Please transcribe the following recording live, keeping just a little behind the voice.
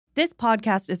This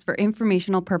podcast is for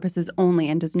informational purposes only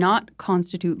and does not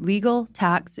constitute legal,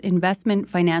 tax, investment,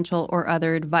 financial, or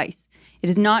other advice. It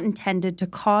is not intended to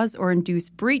cause or induce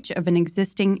breach of an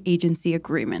existing agency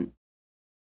agreement.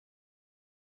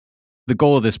 The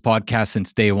goal of this podcast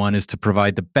since day one is to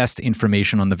provide the best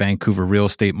information on the Vancouver real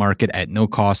estate market at no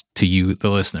cost to you, the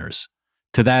listeners.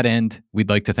 To that end, we'd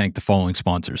like to thank the following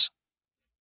sponsors.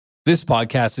 This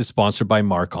podcast is sponsored by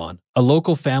Marcon, a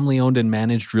local family-owned and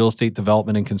managed real estate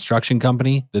development and construction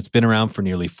company that's been around for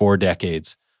nearly 4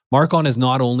 decades. Marcon is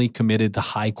not only committed to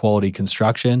high-quality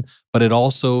construction, but it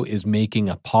also is making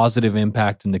a positive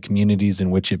impact in the communities in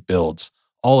which it builds,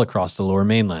 all across the Lower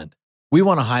Mainland. We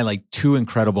want to highlight 2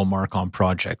 incredible Marcon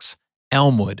projects.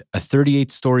 Elmwood, a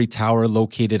 38-story tower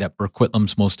located at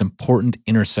Burquitlam's most important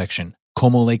intersection,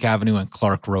 Como Lake Avenue and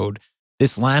Clark Road.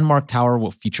 This landmark tower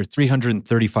will feature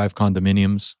 335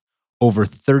 condominiums, over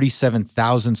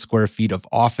 37,000 square feet of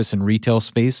office and retail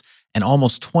space, and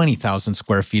almost 20,000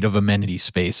 square feet of amenity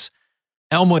space.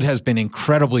 Elmwood has been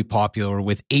incredibly popular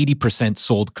with 80%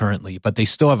 sold currently, but they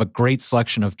still have a great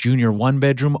selection of junior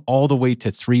 1-bedroom all the way to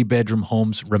 3-bedroom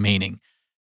homes remaining.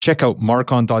 Check out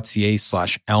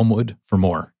marcon.ca/Elmwood for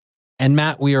more. And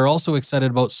Matt, we are also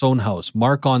excited about Sohn House,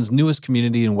 Marcon's newest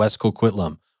community in West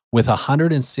Coquitlam. With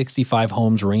 165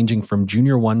 homes ranging from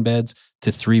junior 1-beds to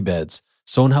 3-beds,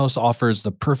 Sohn House offers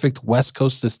the perfect West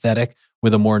Coast aesthetic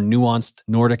with a more nuanced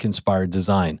Nordic-inspired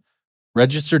design.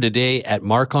 Register today at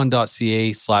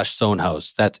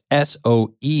marcon.ca/Sohnhaus. That's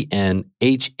SOENHAUS.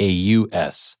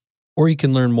 Or you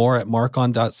can learn more at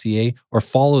marcon.ca or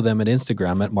follow them at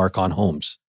Instagram at Marcon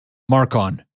Homes.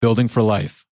 Marcon, building for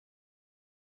life.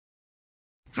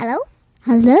 Hello?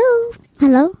 Hello?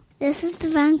 Hello? This is the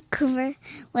Vancouver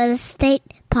Real Estate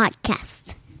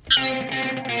Podcast.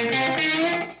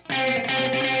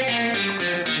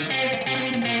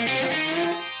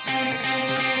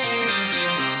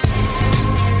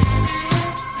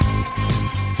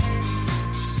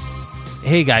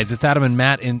 Hey guys, it's Adam and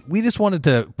Matt, and we just wanted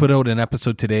to put out an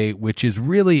episode today, which is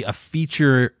really a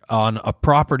feature on a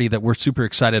property that we're super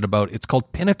excited about. It's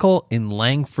called Pinnacle in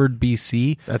Langford,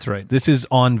 BC. That's right. This is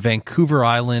on Vancouver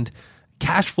Island.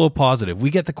 Cash flow positive. We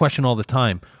get the question all the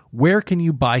time, where can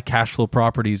you buy cash flow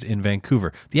properties in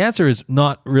Vancouver? The answer is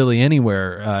not really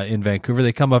anywhere in Vancouver.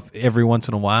 They come up every once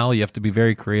in a while. You have to be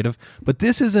very creative. But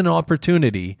this is an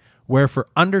opportunity where for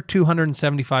under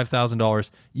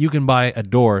 $275,000, you can buy a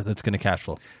door that's going to cash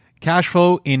flow. Cash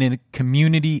flow in a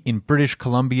community in British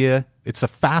Columbia. It's the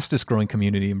fastest growing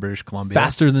community in British Columbia.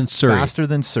 Faster than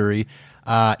Surrey.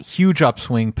 Huge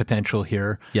upswing potential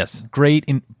here. Yes. Great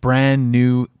brand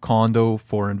new condo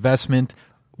for investment.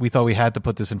 We thought we had to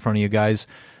put this in front of you guys.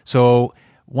 So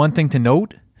one thing to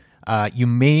note, you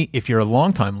may, if you're a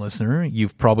longtime listener,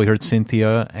 you've probably heard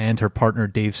Cynthia and her partner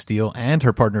Dave Steele and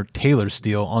her partner Taylor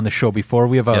Steele on the show before.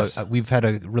 We've had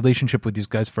a relationship with these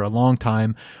guys for a long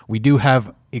time. We do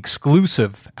have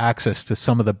exclusive access to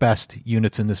some of the best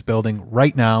units in this building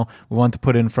right now. We want to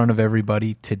put it in front of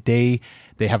everybody today.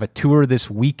 They have a tour this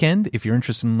weekend. If you're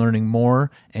interested in learning more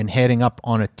and heading up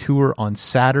on a tour on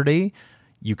Saturday,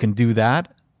 you can do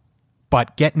that.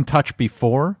 But get in touch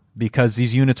before, because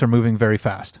these units are moving very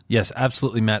fast. Yes,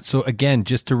 absolutely, Matt. So again,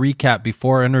 just to recap,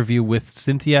 before our interview with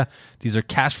Cynthia, these are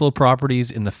cash flow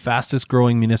properties in the fastest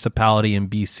growing municipality in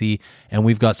BC, and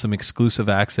we've got some exclusive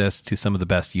access to some of the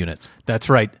best units. That's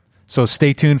right. So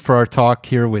stay tuned for our talk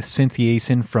here with Cynthia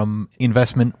Asen from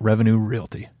Investment Revenue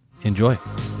Realty. Enjoy.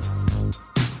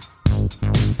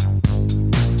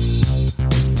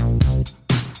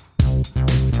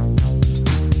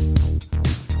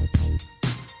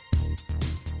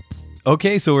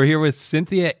 Okay, so we're here with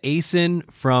Cynthia Asen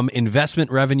from Investment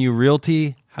Revenue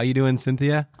Realty. How you doing,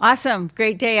 Cynthia? Awesome.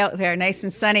 Great day out there. Nice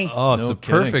and sunny. Oh, it's a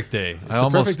perfect day. I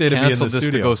almost canceled this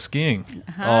to go skiing.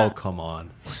 Oh, come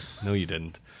on. No, you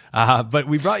didn't. But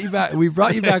we brought you back. We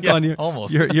brought you back on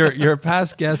almost. Your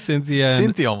past guest, Cynthia.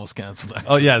 Cynthia almost canceled. Actually.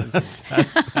 Oh yeah, that's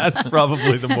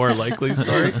probably the more likely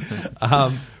story.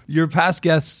 Your past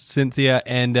guest, Cynthia,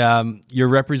 and you're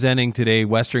representing today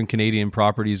Western Canadian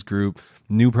Properties Group,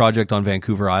 new project on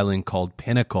Vancouver Island called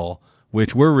Pinnacle,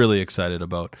 which we're really excited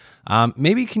about.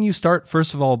 Maybe can you start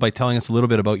first of all by telling us a little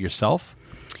bit about yourself?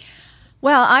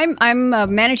 Well, I'm a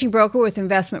managing broker with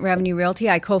Investment Revenue Realty.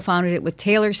 I co-founded it with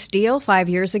Taylor Steele 5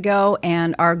 years ago,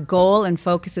 and our goal and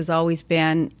focus has always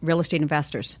been real estate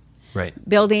investors. Right.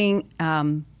 Building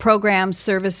programs,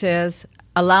 services,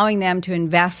 allowing them to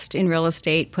invest in real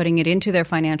estate, putting it into their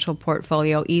financial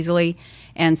portfolio easily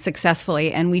and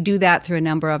successfully. And we do that through a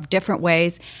number of different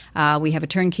ways. We have a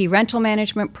turnkey rental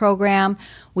management program.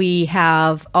 We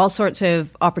have all sorts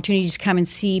of opportunities to come and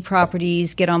see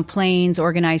properties, get on planes,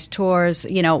 organize tours.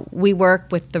 We work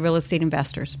with the real estate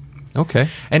investors. Okay.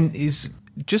 And is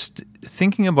just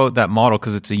thinking about that model,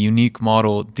 because it's a unique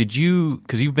model,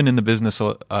 because you've been in the business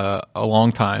a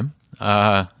long time,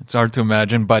 it's hard to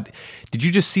imagine, but did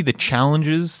you just see the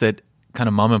challenges that kind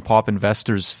of mom and pop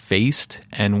investors faced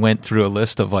and went through a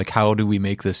list of like, how do we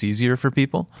make this easier for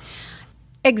people?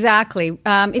 Exactly.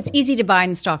 It's easy to buy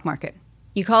in the stock market.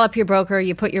 You call up your broker,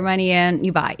 you put your money in,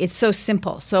 you buy. It's so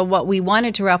simple. So what we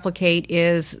wanted to replicate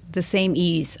is the same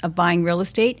ease of buying real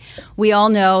estate. We all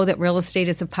know that real estate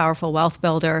is a powerful wealth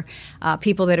builder.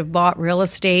 People that have bought real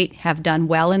estate have done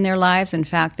well in their lives. In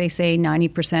fact, they say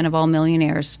 90% of all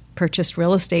millionaires purchased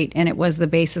real estate, and it was the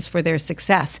basis for their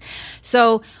success.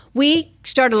 So we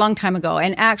started a long time ago,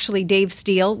 and actually Dave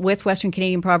Steele with Western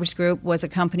Canadian Properties Group was a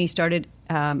company started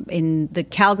in the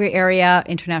Calgary area,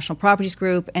 International Properties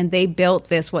Group, and they built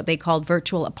this, what they called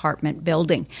virtual apartment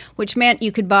building, which meant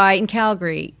you could buy in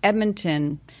Calgary,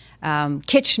 Edmonton,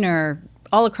 Kitchener,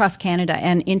 all across Canada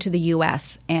and into the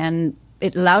U.S., and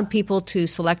it allowed people to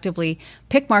selectively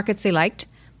pick markets they liked,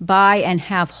 buy and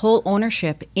have whole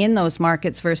ownership in those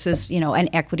markets versus, an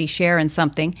equity share in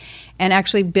something, and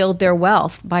actually build their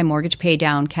wealth by mortgage pay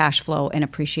down, cash flow, and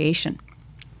appreciation.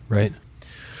 Right.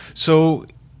 So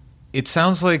it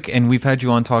sounds like, and we've had you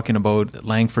on talking about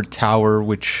Langford Tower,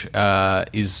 which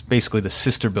is basically the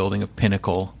sister building of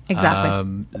Pinnacle.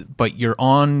 Exactly. But you're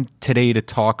on today to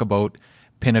talk about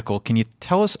Pinnacle. Can you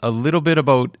tell us a little bit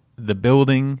about the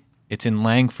building? It's in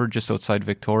Langford, just outside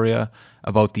Victoria,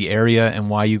 about the area and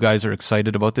why you guys are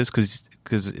excited about this, because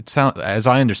it sounds, as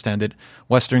I understand it,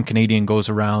 Western Canadian goes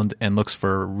around and looks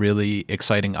for really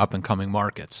exciting up and coming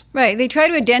markets. Right. They try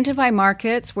to identify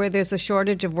markets where there's a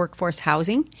shortage of workforce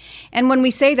housing. And when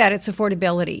we say that, it's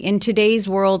affordability. In today's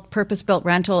world, purpose-built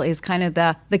rental is kind of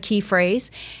the key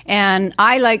phrase. And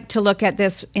I like to look at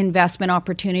this investment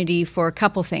opportunity for a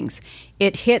couple things.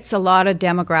 It hits a lot of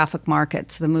demographic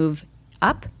markets, the move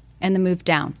up and the move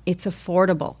down. It's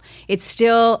affordable. It's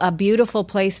still a beautiful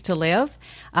place to live.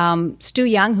 Stu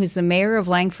Young, who's the mayor of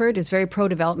Langford, is very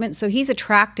pro-development. So he's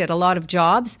attracted a lot of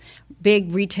jobs,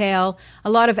 big retail,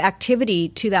 a lot of activity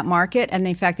to that market. And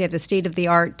in fact, they have the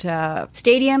state-of-the-art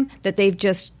stadium that they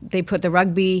put the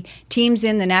rugby teams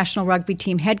in, the National Rugby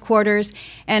Team headquarters.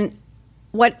 And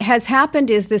what has happened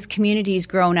is this community's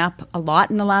grown up a lot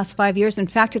in the last 5 years. In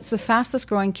fact, it's the fastest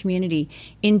growing community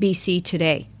in BC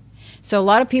today. So a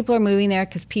lot of people are moving there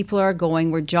because people are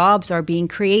going where jobs are being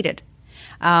created.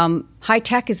 High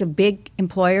tech is a big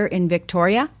employer in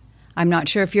Victoria. I'm not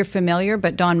sure if you're familiar,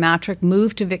 but Don Matrick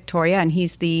moved to Victoria, and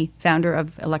he's the founder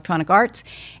of Electronic Arts.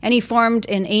 And he formed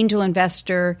an angel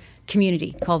investor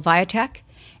community called Viatech.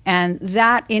 And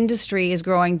that industry is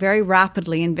growing very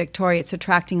rapidly in Victoria. It's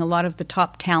attracting a lot of the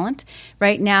top talent.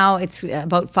 Right now, it's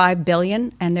about $5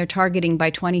 billion, and they're targeting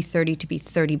by 2030 to be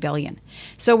 $30 billion.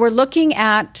 So we're looking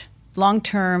at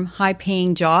long-term,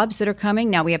 high-paying jobs that are coming.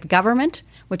 Now we have government,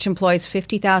 which employs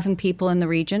 50,000 people in the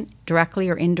region, directly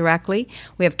or indirectly.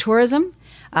 We have tourism.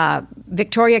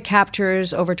 Victoria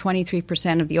captures over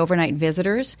 23% of the overnight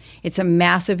visitors. It's a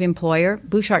massive employer.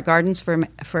 Bouchard Gardens,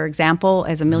 for example,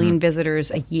 has 1 million visitors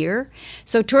a year.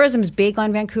 So tourism is big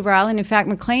on Vancouver Island. In fact,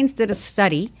 Maclean's did a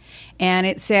study, and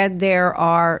it said there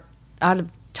are, out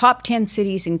of top 10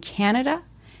 cities in Canada,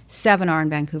 7 are in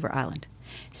Vancouver Island.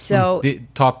 So the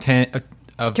top 10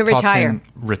 of to top retire. 10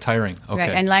 retiring. Okay.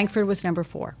 Right, and Langford was number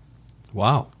 4.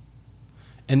 Wow.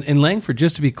 And Langford,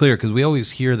 just to be clear, because we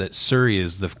always hear that Surrey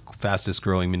is the fastest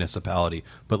growing municipality,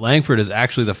 but Langford is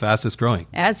actually the fastest growing.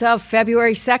 As of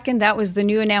February 2nd, that was the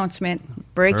new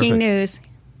announcement. Breaking news.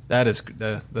 That is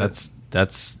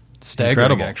That's staggering,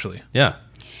 incredible. actually. Yeah.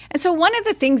 And so one of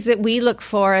the things that we look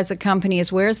for as a company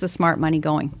is where's the smart money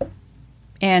going?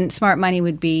 And smart money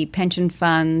would be pension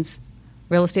funds,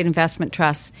 real estate investment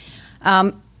trusts.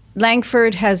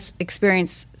 Langford has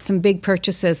experienced some big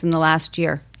purchases in the last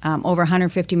year. Over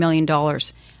 $150 million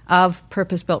of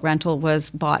purpose-built rental was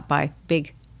bought by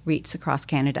big REITs across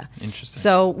Canada. Interesting.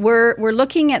 So we're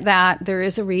looking at that. There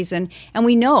is a reason. And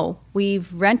we know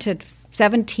we've rented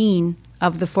 17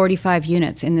 of the 45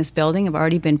 units in this building have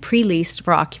already been pre-leased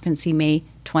for occupancy May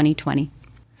 2020.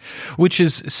 Which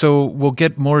is, so we'll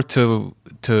get more to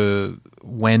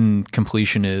when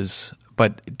completion is,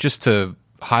 but just to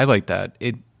highlight that,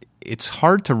 it's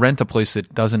hard to rent a place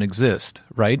that doesn't exist,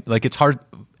 right? Like it's hard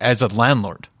as a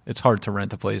landlord, It's hard to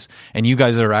rent a place. And you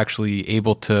guys are actually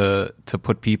able to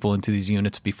put people into these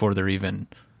units before they're even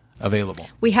available.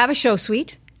 We have a show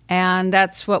suite, and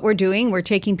that's what we're doing. We're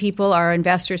taking people, our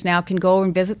investors now can go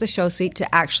and visit the show suite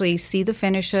to actually see the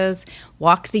finishes,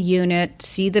 walk the unit,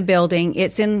 see the building.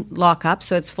 It's in lockup,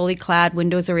 so it's fully clad,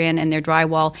 windows are in, and they're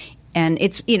drywall. And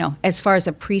it's, as far as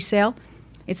a pre-sale,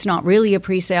 it's not really a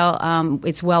pre-sale.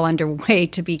 It's well underway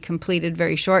to be completed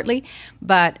very shortly.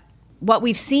 But what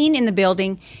we've seen in the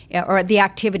building, or the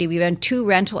activity, we've done 2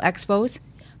 rental expos,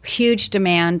 huge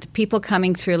demand, people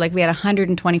coming through. Like we had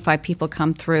 125 people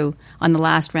come through on the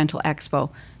last rental expo.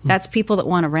 That's people that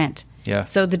want to rent. Yeah.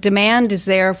 So the demand is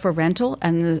there for rental,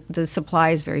 and the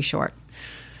supply is very short.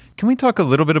 Can we talk a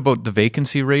little bit about the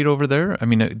vacancy rate over there? I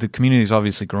mean, the community is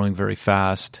obviously growing very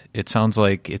fast. It sounds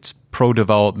like it's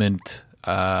pro-development,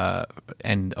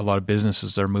 and a lot of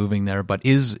businesses are moving there. But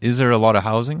is there a lot of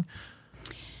housing?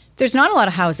 There's not a lot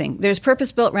of housing. There's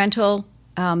purpose-built rental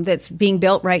that's being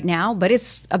built right now, but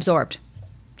it's absorbed.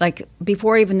 Like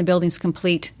before even the building's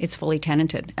complete, it's fully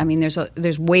tenanted. I mean,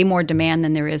 there's way more demand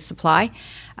than there is supply.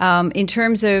 In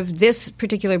terms of this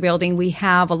particular building, we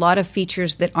have a lot of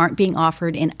features that aren't being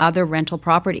offered in other rental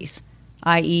properties,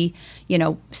 i.e.,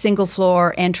 single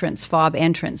floor entrance, fob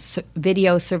entrance,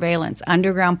 video surveillance,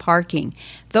 underground parking.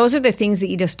 Those are the things that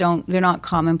you just they're not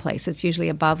commonplace. It's usually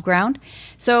above ground.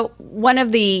 So one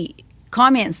of the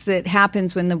comments that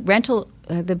happens when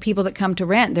the people that come to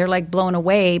rent, they're like blown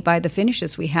away by the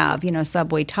finishes we have,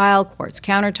 subway tile, quartz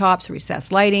countertops,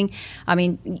 recessed lighting. I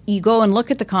mean, you go and look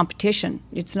at the competition,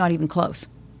 it's not even close.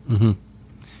 Mm-hmm.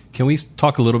 Can we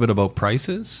talk a little bit about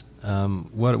prices?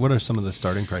 What are some of the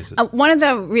starting prices? One of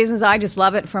the reasons I just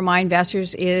love it for my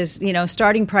investors is,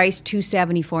 starting price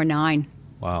 $274,900.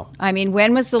 Wow. I mean,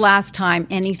 when was the last time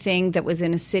anything that was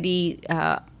in a city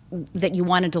that you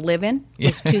wanted to live in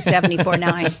was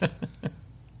 $274,900?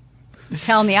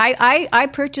 Tell me. I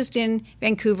purchased in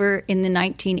Vancouver in the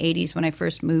 1980s when I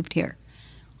first moved here.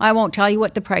 I won't tell you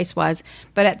what the price was,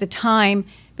 but at the time,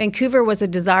 Vancouver was a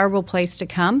desirable place to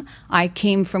come. I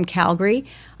came from Calgary.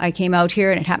 I came out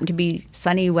here, and it happened to be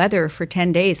sunny weather for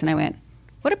 10 days, and I went,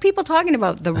 what are people talking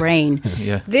about? The rain.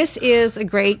 Yeah. This is a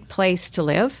great place to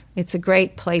live. It's a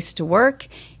great place to work.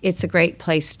 It's a great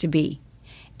place to be.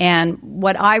 And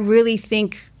what I really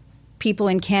think people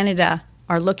in Canada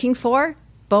are looking for,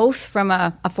 both from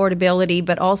a affordability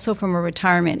but also from a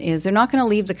retirement, is they're not going to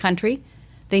leave the country.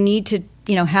 They need to,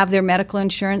 have their medical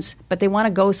insurance, but they want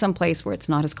to go someplace where it's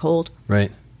not as cold.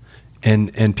 Right.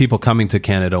 And people coming to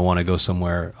Canada want to go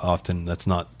somewhere often that's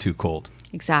not too cold.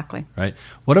 Exactly. Right.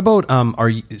 What about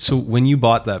so when you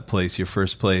bought that place, your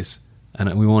first place,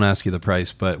 and we won't ask you the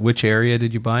price, but which area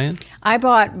did you buy in? I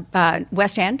bought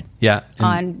West End. Yeah.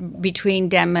 On between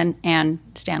Denman and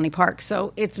Stanley Park.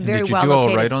 So it's very well located. Did you do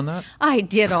all right on that? I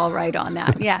did all right on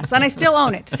that, yes. And I still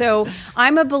own it. So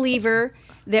I'm a believer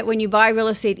that when you buy real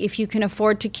estate, if you can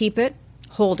afford to keep it,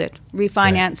 hold it,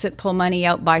 refinance it, pull money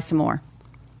out, buy some more.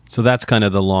 So that's kind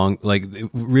of the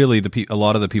really a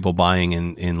lot of the people buying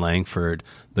in Langford,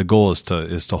 the goal is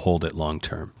to hold it long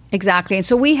term. Exactly. And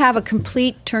so we have a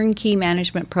complete turnkey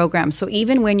management program. So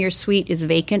even when your suite is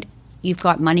vacant, you've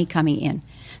got money coming in.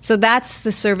 So that's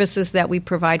the services that we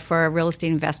provide for our real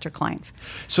estate investor clients.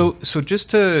 So just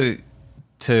to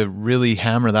really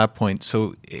hammer that point,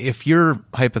 so if you're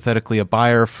hypothetically a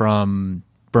buyer from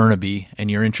Burnaby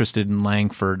and you're interested in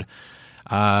Langford,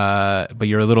 but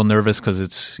you're a little nervous because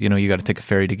it's, you got to take a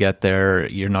ferry to get there.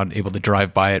 You're not able to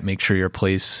drive by it, make sure your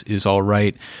place is all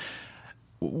right.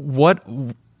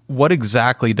 What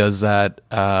exactly does that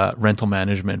rental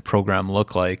management program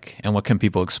look like, and what can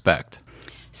people expect?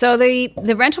 So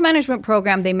the rental management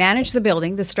program, they manage the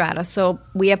building, the strata. So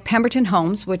we have Pemberton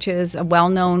Homes, which is a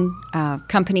well-known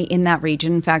company in that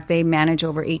region. In fact, they manage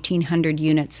over 1,800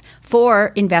 units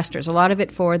for investors, a lot of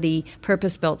it for the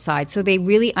purpose-built side. So they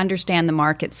really understand the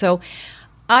market. So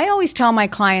I always tell my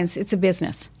clients it's a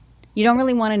business. You don't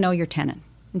really want to know your tenant.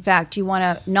 In fact, you want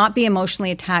to not be emotionally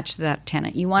attached to that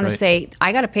tenant. You want to say,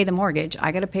 I got to pay the mortgage.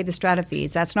 I got to pay the strata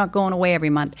fees. That's not going away every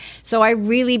month. So I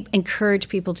really encourage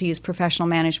people to use professional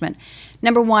management.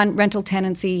 Number one, Rental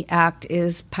Tenancy Act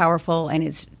is powerful, and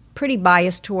it's pretty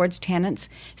biased towards tenants.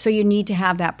 So you need to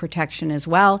have that protection as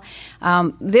well.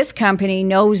 This company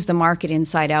knows the market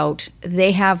inside out.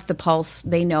 They have the pulse.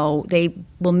 They know. They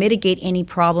will mitigate any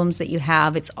problems that you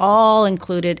have. It's all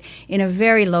included in a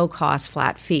very low-cost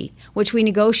flat fee, which we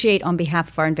negotiate on behalf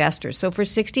of our investors. So for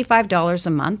 $65 a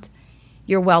month,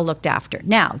 you're well looked after.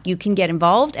 Now, you can get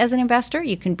involved as an investor.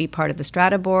 You can be part of the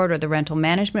strata board or the rental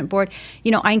management board.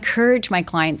 I encourage my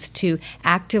clients to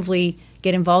actively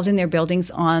get involved in their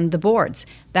buildings on the boards.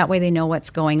 That way they know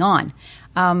what's going on.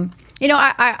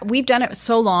 We've done it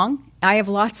so long. I have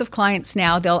lots of clients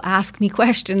now. They'll ask me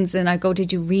questions, and I go,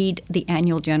 "Did you read the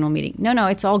annual general meeting?" No,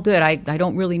 it's all good. I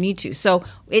don't really need to. So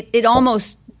it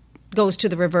almost goes to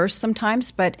the reverse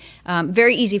sometimes, but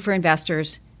very easy for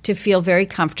investors to feel very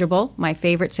comfortable. My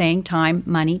favorite saying: time,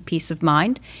 money, peace of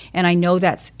mind. And I know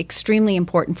that's extremely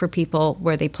important for people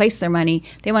where they place their money.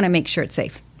 They want to make sure it's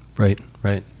safe. Right.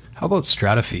 How about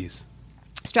strata fees?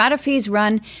 Strata fees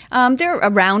run, they're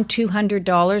around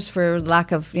 $200 for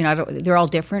lack of, they're all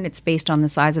different. It's based on the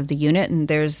size of the unit. And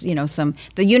there's, the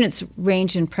units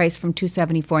range in price from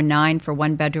 $274,900 for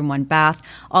 1 bedroom, 1 bath,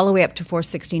 all the way up to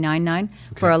 $469,900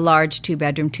 for a large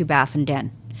 2-bedroom, 2-bath and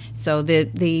den. So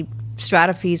the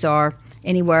strata fees are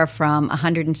anywhere from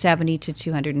 $170 to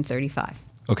 $235.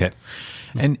 Okay.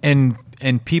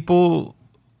 And people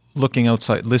looking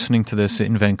outside, listening to this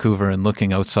in Vancouver and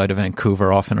looking outside of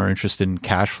Vancouver often are interested in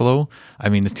cash flow. I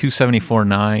mean, the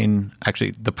 274.9,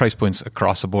 actually the price points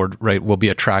across the board, right, will be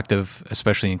attractive,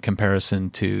 especially in comparison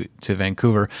to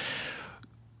Vancouver.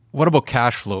 What about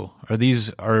cash flow? Are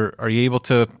you able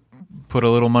to put a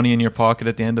little money in your pocket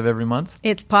at the end of every month?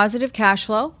 It's positive cash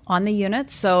flow on the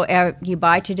units. So you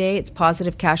buy today, it's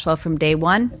positive cash flow from day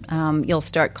one. You'll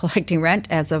start collecting rent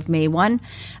as of May 1.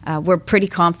 We're pretty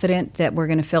confident that we're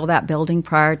going to fill that building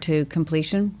prior to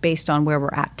completion based on where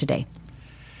we're at today.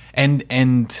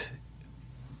 And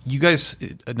you guys,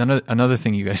 another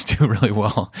thing you guys do really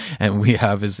well, and we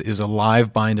have is a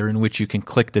live binder in which you can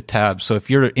click the tab. So if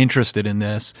you're interested in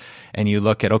this and you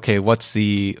look at, okay, what's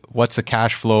the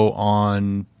cash flow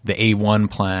on the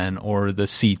A1 plan or the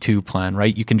C2 plan,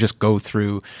 right? You can just go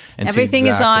through and everything see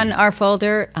is on our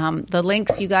folder. The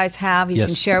links you guys have, you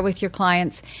can share with your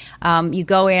clients. You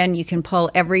go in, you can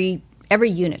pull every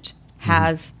unit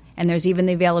has. And there's even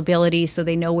the availability, so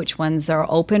they know which ones are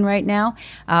open right now.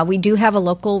 We do have a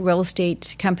local real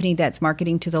estate company that's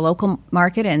marketing to the local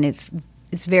market, and it's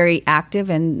very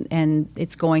active and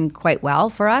it's going quite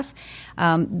well for us.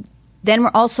 Then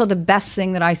we're also, the best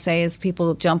thing that I say is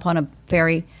people jump on a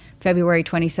ferry February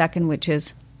 22nd, which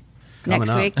is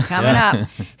next week, coming up.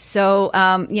 So,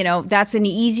 that's an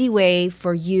easy way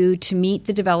for you to meet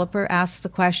the developer, ask the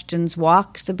questions,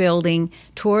 walk the building,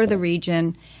 tour the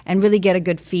region, and really get a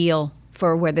good feel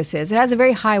for where this is. It has a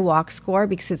very high walk score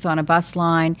because it's on a bus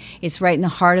line. It's right in the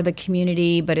heart of the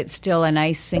community, but it's still a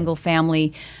nice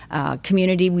single-family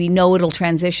community. We know it'll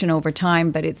transition over time,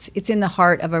 but it's in the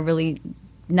heart of a really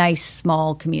nice,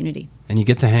 small community. And you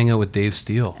get to hang out with Dave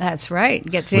Steele. That's right.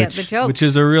 Get to get the jokes. Which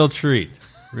is a real treat.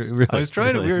 We were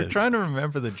trying to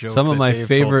remember the joke. Some of my Dave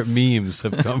favorite memes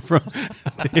have come from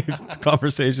Dave's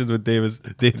conversations with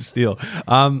Dave Steele.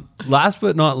 Last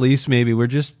but not least, maybe we're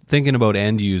just thinking about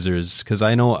end users, because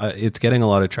I know it's getting a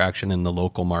lot of traction in the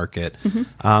local market.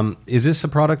 Is this a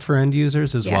product for end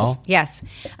users as well? Yes.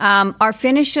 Our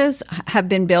finishes have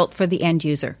been built for the end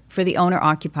user, for the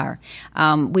owner-occupier.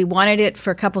 We wanted it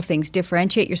for a couple things.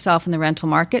 Differentiate yourself in the rental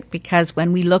market, because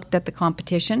when we looked at the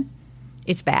competition,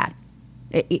 it's bad.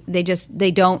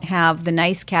 They don't have the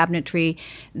nice cabinetry.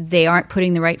 They aren't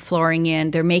putting the right flooring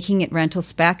in. They're making it rental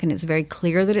spec, and it's very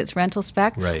clear that it's rental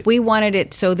spec. Right. We wanted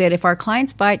it so that if our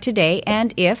clients buy it today,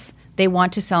 and if they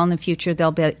want to sell in the future,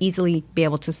 they'll easily be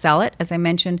able to sell it. As I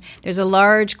mentioned, there's a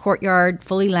large courtyard,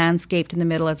 fully landscaped in the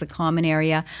middle as a common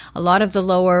area. A lot of the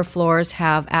lower floors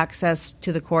have access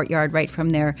to the courtyard right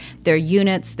from their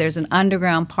units. There's an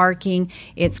underground parking.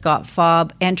 It's got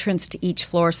fob entrance to each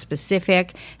floor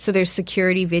specific. So there's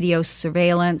security, video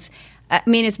surveillance. I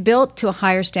mean, it's built to a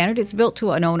higher standard. It's built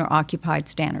to an owner-occupied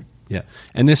standard. Yeah.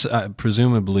 And this,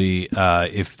 presumably,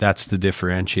 if that's the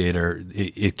differentiator,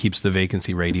 it keeps the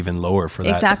vacancy rate even lower for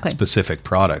that specific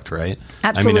product, right?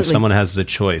 Absolutely. I mean, if someone has the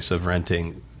choice of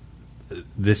renting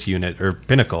this unit or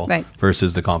Pinnacle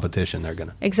versus the competition, they're going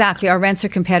to. Exactly. Our rents are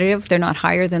competitive. They're not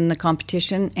higher than the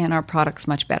competition, and our product's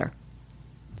much better.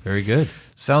 Very good.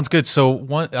 Sounds good. So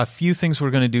a few things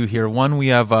we're going to do here. One, we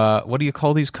have, what do you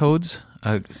call these codes?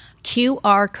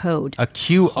 QR code. A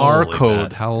QR Holy code.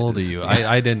 Matt, how old are you?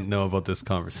 I didn't know about this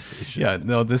conversation. Yeah,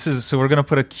 no, so we're going to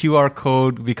put a QR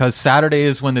code because Saturday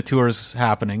is when the tour is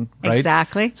happening, right?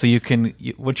 Exactly. So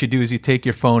what you do is you take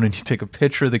your phone and you take a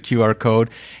picture of the QR code,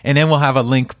 and then we'll have a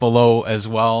link below as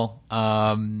well.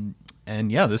 And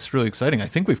yeah, this is really exciting. I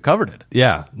think we've covered it.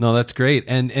 Yeah, no, that's great.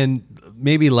 And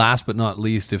maybe last but not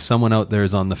least, if someone out there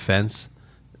is on the fence,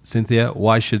 Cynthia,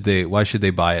 why should they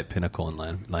buy at Pinnacle in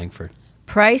Langford?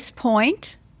 Price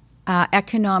point,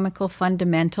 economical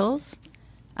fundamentals,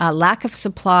 lack of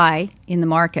supply in the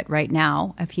market right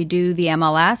now. If you do the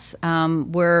MLS,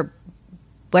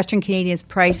 Western Canadians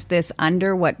priced this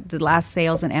under what the last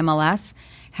sales in MLS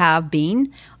have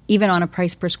been. even on a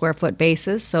price per square foot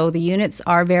basis. So the units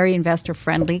are very investor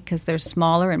friendly because they're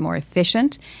smaller and more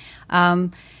efficient.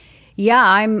 I'm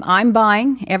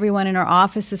buying. Everyone in our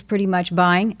office is pretty much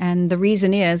buying. And the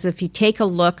reason is, if you take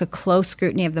a close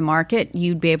scrutiny of the market,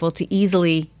 you'd be able to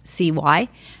easily see why.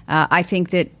 I think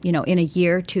that, in a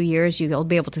year, 2 years, you'll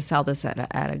be able to sell this at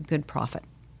a good profit.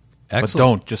 Excellent. But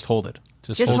don't, just hold it.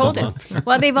 Just hold it.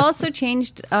 Well, they've also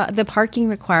changed the parking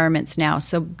requirements now.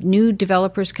 So new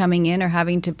developers coming in are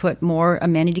having to put more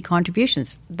amenity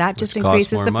contributions. That just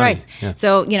increases the price. Yeah.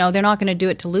 So, they're not going to do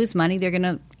it to lose money. They're going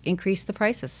to increase the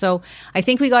prices. So I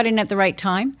think we got in at the right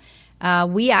time.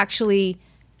 We actually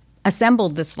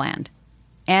assembled this land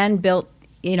and built,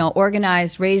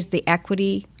 organized, raised the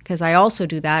equity, because I also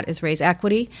do that, is raise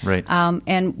equity. Right.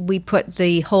 And we put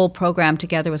the whole program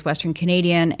together with Western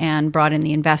Canadian and brought in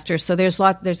the investors. So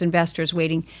there's investors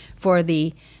waiting for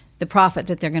the profit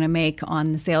that they're going to make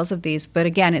on the sales of these. But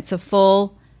again, it's a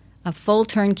full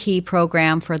turnkey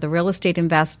program for the real estate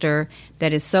investor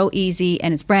that is so easy,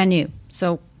 and it's brand new.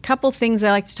 So a couple things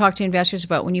I like to talk to investors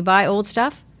about. When you buy old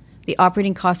stuff, the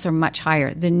operating costs are much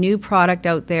higher. The new product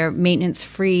out there, maintenance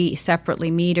free, separately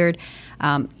metered,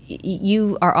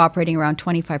 you are operating around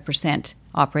 25%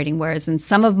 operating, whereas in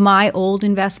some of my old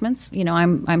investments,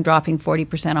 I'm dropping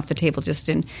 40% off the table just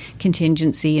in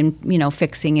contingency and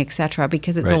fixing, etc.,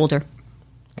 because it's older.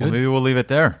 Well, maybe we'll leave it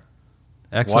there.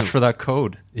 Excellent. Watch for that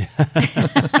code. Yeah.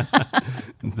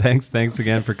 Thanks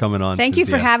again for coming on. Thank you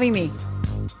for having me.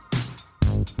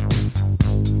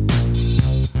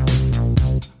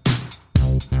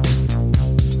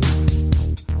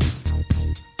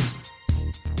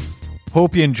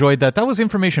 Hope you enjoyed that. That was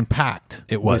information packed.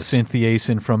 It was. With Cynthia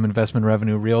Asen from Investment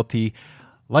Revenue Realty.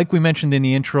 Like we mentioned in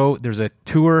the intro, there's a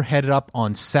tour headed up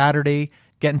on Saturday.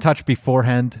 Get in touch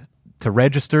beforehand to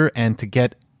register and to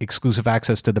get exclusive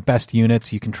access to the best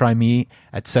units. You can try me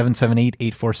at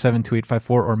 778-847-2854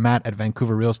 or Matt at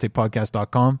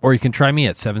VancouverRealEstatePodcast.com. Or you can try me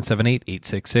at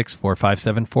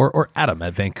 778-866-4574 or Adam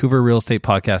at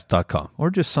VancouverRealEstatePodcast.com. Or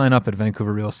just sign up at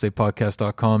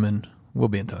VancouverRealEstatePodcast.com and we'll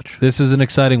be in touch. This is an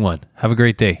exciting one. Have a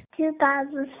great day.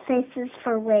 2000 Faces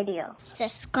for Radio.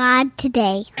 Subscribe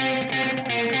today.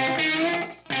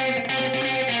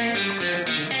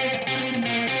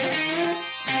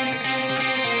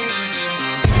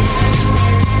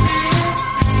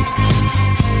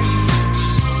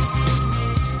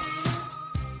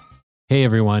 Hey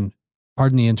everyone,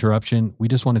 pardon the interruption. We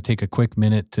just want to take a quick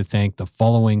minute to thank the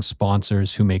following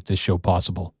sponsors who make this show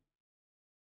possible.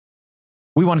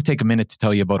 We want to take a minute to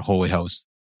tell you about Holy House,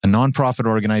 a nonprofit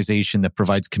organization that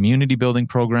provides community building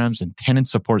programs and tenant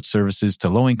support services to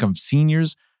low-income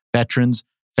seniors, veterans,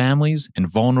 families, and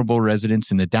vulnerable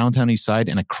residents in the downtown east side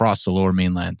and across the lower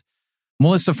mainland.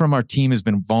 Melissa from our team has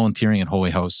been volunteering at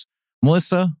Holy House.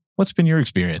 Melissa, what's been your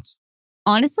experience?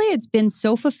 Honestly, it's been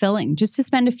so fulfilling just to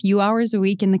spend a few hours a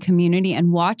week in the community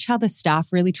and watch how the staff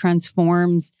really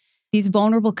transforms these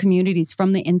vulnerable communities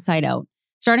from the inside out,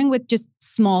 starting with just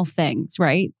small things,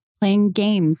 right? Playing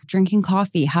games, drinking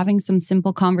coffee, having some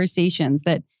simple conversations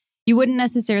that you wouldn't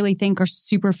necessarily think are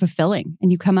super fulfilling.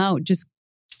 And you come out just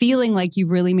feeling like you've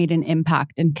really made an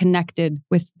impact and connected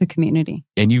with the community.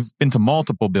 And you've been to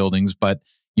multiple buildings, but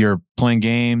you're playing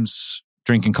games,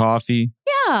 drinking coffee.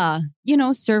 Yeah,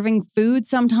 serving food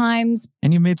sometimes.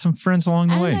 And you made some friends along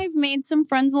the way. And I've made some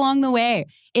friends along the way.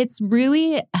 It's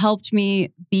really helped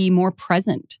me be more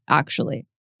present, actually,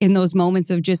 in those moments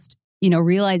of just,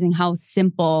 realizing how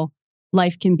simple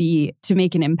life can be to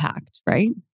make an impact,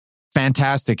 right?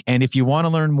 Fantastic. And if you want to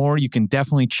learn more, you can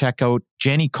definitely check out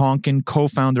Jenny Conkin,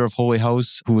 co-founder of Holy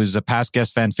House, who is a past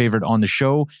guest fan favorite on the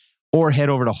show, or head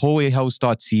over to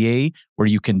holyhouse.ca where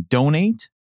you can donate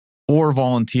or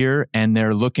volunteer, and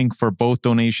they're looking for both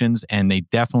donations and they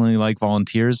definitely like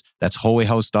volunteers. That's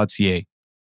holyhouse.ca.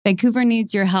 Vancouver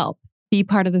needs your help. Be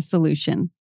part of the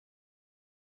solution.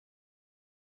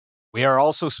 We are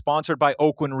also sponsored by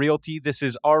Oakwyn Realty. This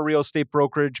is our real estate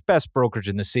brokerage, best brokerage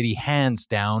in the city, hands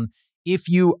down. If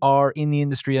you are in the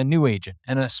industry, a new agent,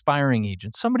 an aspiring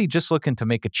agent, somebody just looking to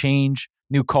make a change,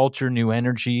 new culture, new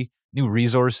energy, new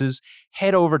resources,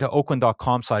 head over to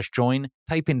oakwyn.com/join,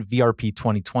 type in VRP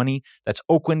 2020. That's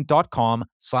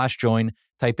oakwyn.com/join,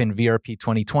 type in VRP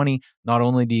 2020. Not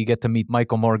only do you get to meet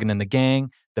Michael Morgan and the gang,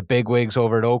 the bigwigs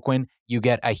over at Oakwyn, you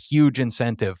get a huge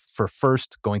incentive for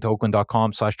first going to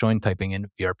oakwyn.com/join, typing in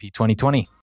VRP 2020.